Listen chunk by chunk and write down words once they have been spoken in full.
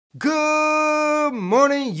Good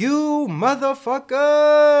morning, you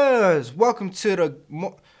motherfuckers! Welcome to the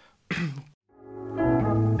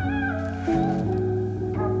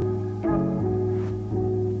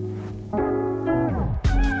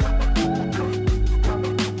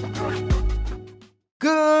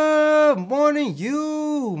Good morning,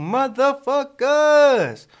 you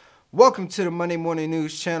motherfuckers! Welcome to the Monday Morning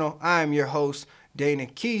News channel. I am your host, Dana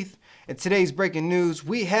Keith, and today's breaking news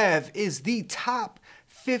we have is the top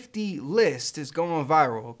 50 list is going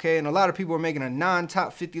viral, okay? And a lot of people are making a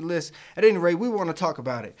non-top 50 list. At any rate, we want to talk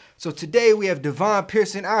about it. So today we have Devon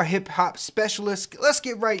Pearson, our hip-hop specialist. Let's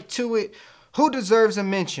get right to it. Who deserves a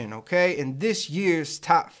mention, okay, in this year's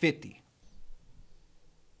top 50?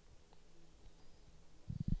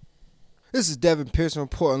 This is Devon Pearson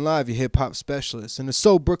reporting live, your hip-hop specialist. And the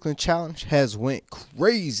Soul Brooklyn Challenge has went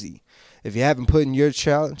crazy. If you haven't put in your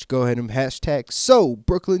challenge, go ahead and hashtag Soul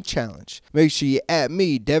Brooklyn Challenge. Make sure you at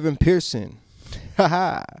me, Devon Pearson.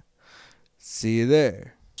 Haha. See you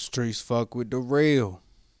there. Streets fuck with the real.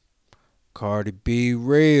 Cardi B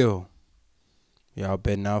real. Y'all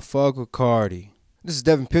better not fuck with Cardi. This is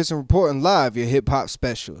Devon Pearson reporting live, your hip-hop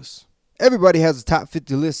specialist. Everybody has a top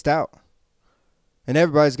 50 list out. And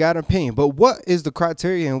everybody's got an opinion. But what is the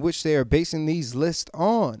criteria in which they are basing these lists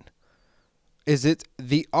on? Is it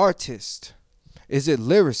the artist? Is it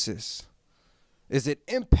lyricist? Is it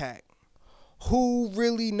impact? Who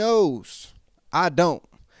really knows? I don't.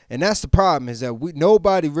 And that's the problem, is that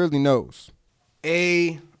nobody really knows.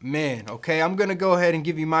 Amen. Okay, I'm going to go ahead and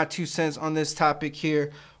give you my 2 cents on this topic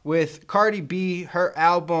here. With Cardi B, her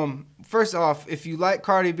album, first off, if you like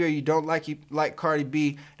Cardi B or you don't like Cardi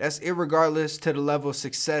B, that's irregardless to the level of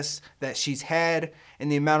success that she's had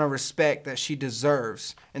and the amount of respect that she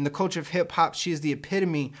deserves. In the culture of hip-hop, she is the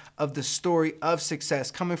epitome of the story of success,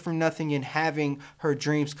 coming from nothing and having her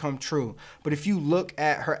dreams come true. But if you look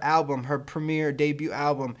at her album, her premiere debut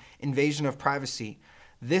album, Invasion of Privacy,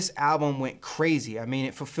 this album went crazy. I mean,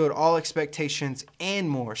 it fulfilled all expectations and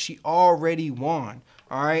more. She already won.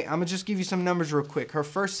 All right, I'm gonna just give you some numbers real quick. Her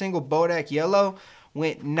first single, Bodak Yellow,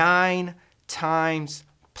 went 9 times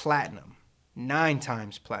platinum. 9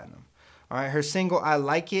 times platinum. All right, her single, I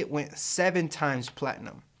Like It, went 7 times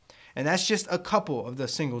platinum. And that's just a couple of the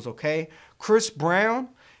singles, okay? Chris Brown,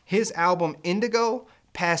 his album Indigo,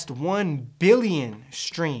 passed 1 billion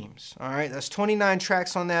streams. All right, that's 29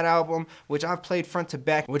 tracks on that album, which I've played front to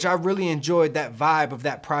back, which I really enjoyed that vibe of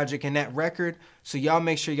that project and that record. So y'all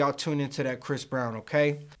make sure y'all tune into that Chris Brown,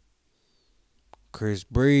 okay? Chris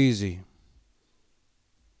Breezy.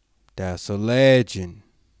 That's a legend.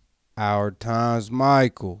 Our Times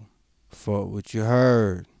Michael. Fuck what you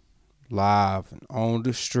heard. Live and on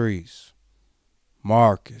the streets.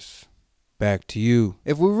 Marcus. Back to you.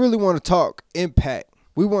 If we really want to talk impact,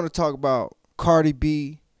 we want to talk about Cardi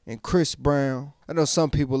B and Chris Brown. I know some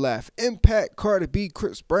people laugh. Impact, Cardi B,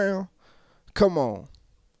 Chris Brown? Come on.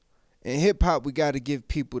 In hip-hop, we got to give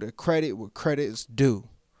people the credit where credit is due.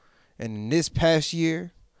 And in this past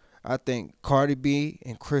year, I think Cardi B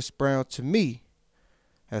and Chris Brown, to me,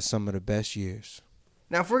 has some of the best years.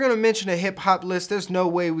 Now, if we're going to mention a hip-hop list, there's no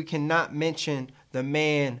way we cannot mention the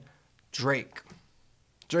man Drake.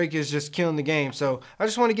 Drake is just killing the game. So I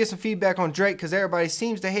just want to get some feedback on Drake because everybody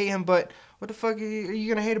seems to hate him, but what the fuck are you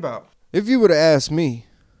going to hate about? If you would have asked me,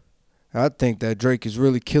 I think that Drake is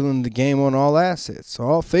really killing the game on all assets,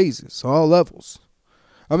 all phases, all levels.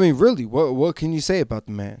 I mean, really, what can you say about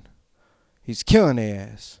the man? He's killing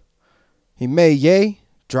their ass. He made Ye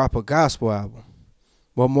drop a gospel album.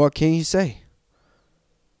 What more can you say?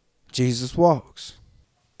 Jesus walks.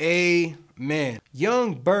 Amen.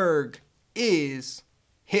 Young Berg is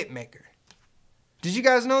Hitmaker. Did you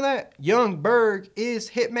guys know that? Young Berg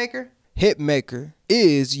is Hitmaker? Hitmaker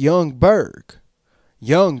is Young Berg.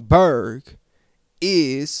 Young Berg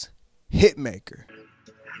is Hitmaker.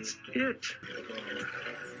 Skit.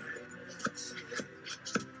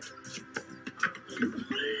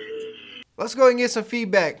 Let's go ahead and get some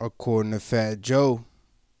feedback. According to Fat Joe,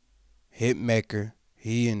 Hitmaker,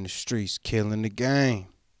 he in the streets killing the game.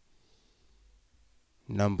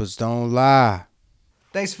 Numbers don't lie.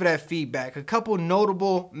 Thanks for that feedback. A couple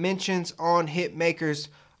notable mentions on Hitmaker's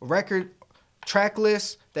record track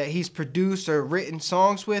list that he's produced or written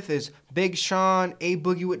songs with is Big Sean, A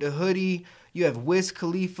Boogie with the Hoodie. You have Wiz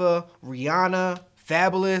Khalifa, Rihanna,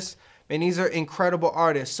 Fabulous. And these are incredible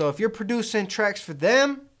artists. So if you're producing tracks for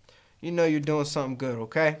them, you know you're doing something good,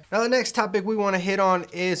 okay? Now the next topic we want to hit on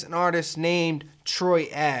is an artist named Troy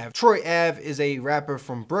Ave. Troy Ave is a rapper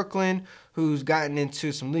from Brooklyn who's gotten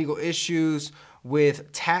into some legal issues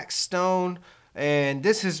with Tax Stone. And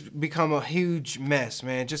this has become a huge mess,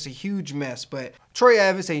 man. Just a huge mess. But Troy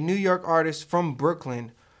Ave is a New York artist from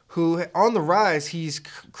Brooklyn who, on the rise, he's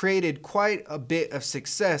created quite a bit of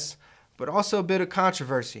success, but also a bit of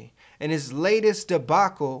controversy. And his latest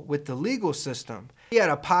debacle with the legal system, he had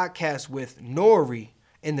a podcast with Nori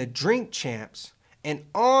and the Drink Champs. And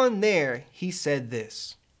on there, he said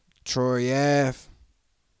this. Troy Ave,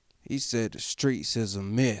 he said the streets is a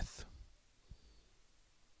myth.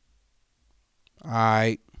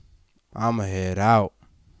 Alright, I'ma head out.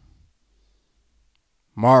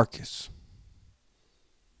 Marcus,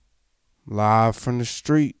 live from the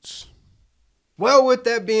streets. Well, with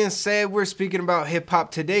that being said, we're speaking about hip-hop.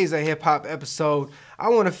 Today's a hip-hop episode. I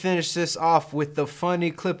want to finish this off with the funny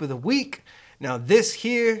clip of the week. Now, this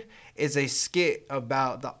here is a skit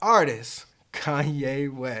about the artist,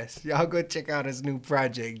 Kanye West. Y'all go check out his new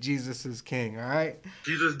project, Jesus is King, all right?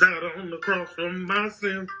 Jesus died on the cross for my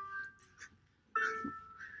sin.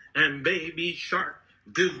 And baby shark,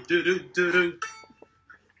 do do do do do.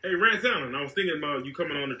 Hey, Rance Allen, I was thinking about you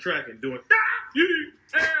coming on the track and doing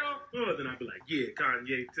oh, then I'd be like, yeah,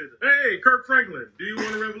 Kanye to the. Hey, Kirk Franklin, do you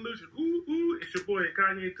want a revolution? Ooh, ooh, it's your boy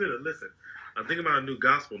Kanye to the. Listen, I'm thinking about a new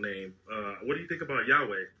gospel name. What do you think about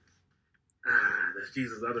Yahweh? That's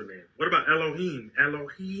Jesus' other name. What about Elohim?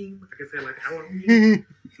 Elohim? I can say like Elohim.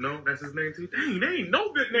 No, that's his name too. Dang, there ain't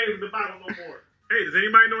no good names in the Bible no more. Hey, does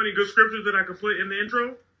anybody know any good scriptures that I can put in the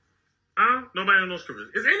intro? Nobody knows no scriptures.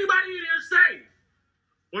 Is anybody in here saved?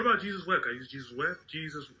 What about Jesus Webb? Can I use Jesus Webb? I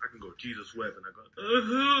can go Jesus Webb and I go, like,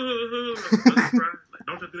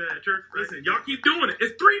 don't you do that at church? Listen, y'all keep doing it.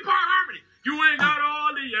 It's 3-part harmony. You ain't got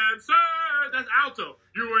all the answers. That's alto.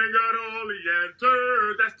 You ain't got all the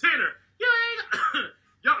answers. That's tenor. You ain't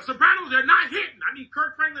y'all sopranos, they're not hitting. I need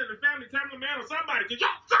Kirk Franklin and the Family Cameraman or somebody, because y'all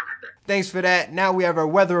suck at that. Thanks for that. Now we have our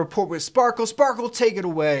weather report with Sparkle. Sparkle, take it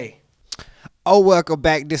away. Oh, welcome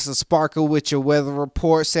back. This is Sparkle with your weather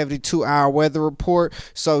report, 72-hour weather report.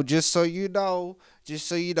 So just so you know,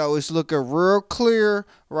 it's looking real clear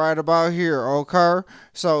right about here, okay?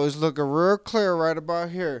 So it's looking real clear right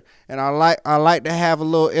about here. And I like to have a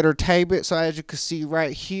little entertainment. So as you can see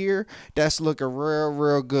right here, that's looking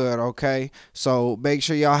real good, okay? So make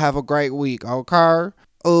sure y'all have a great week, okay?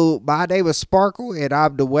 My name is Sparkle, and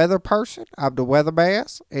I'm the weather person. I'm the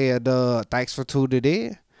weatherman. And thanks for tuning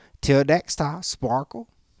in. Till next time, Sparkle.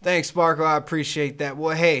 Thanks, Sparkle. I appreciate that.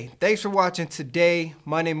 Well, hey, thanks for watching today,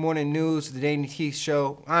 Monday Morning News, the Dana Keith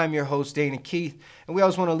Show. I'm your host, Dana Keith, and we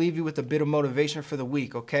always want to leave you with a bit of motivation for the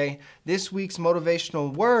week, okay? This week's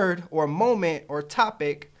motivational word or moment or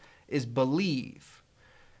topic is believe.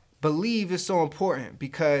 Believe is so important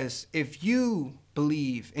because if you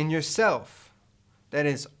believe in yourself, that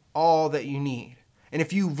is all that you need. And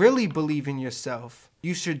if you really believe in yourself,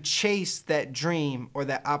 you should chase that dream or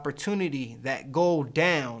that opportunity, that goal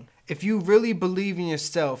down. If you really believe in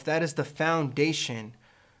yourself, that is the foundation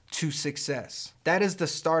to success. That is the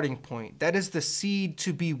starting point. That is the seed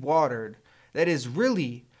to be watered. That is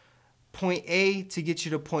really point A to get you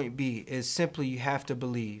to point B, is simply you have to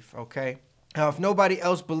believe, okay? Now, if nobody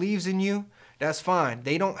else believes in you, that's fine.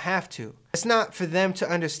 They don't have to. It's not for them to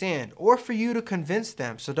understand or for you to convince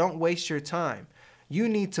them, so don't waste your time. You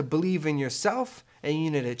need to believe in yourself, and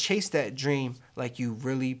you need to chase that dream like you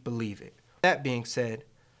really believe it. That being said,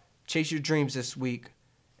 chase your dreams this week,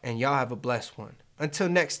 and y'all have a blessed one. Until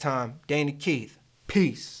next time, Dana Keith,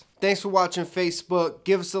 peace. Thanks for watching Facebook.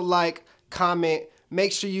 Give us a like, comment.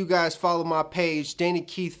 Make sure you guys follow my page, Dana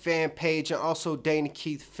Keith fan page, and also Dana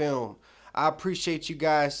Keith Film. I appreciate you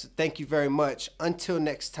guys. Thank you very much. Until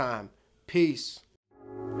next time, peace.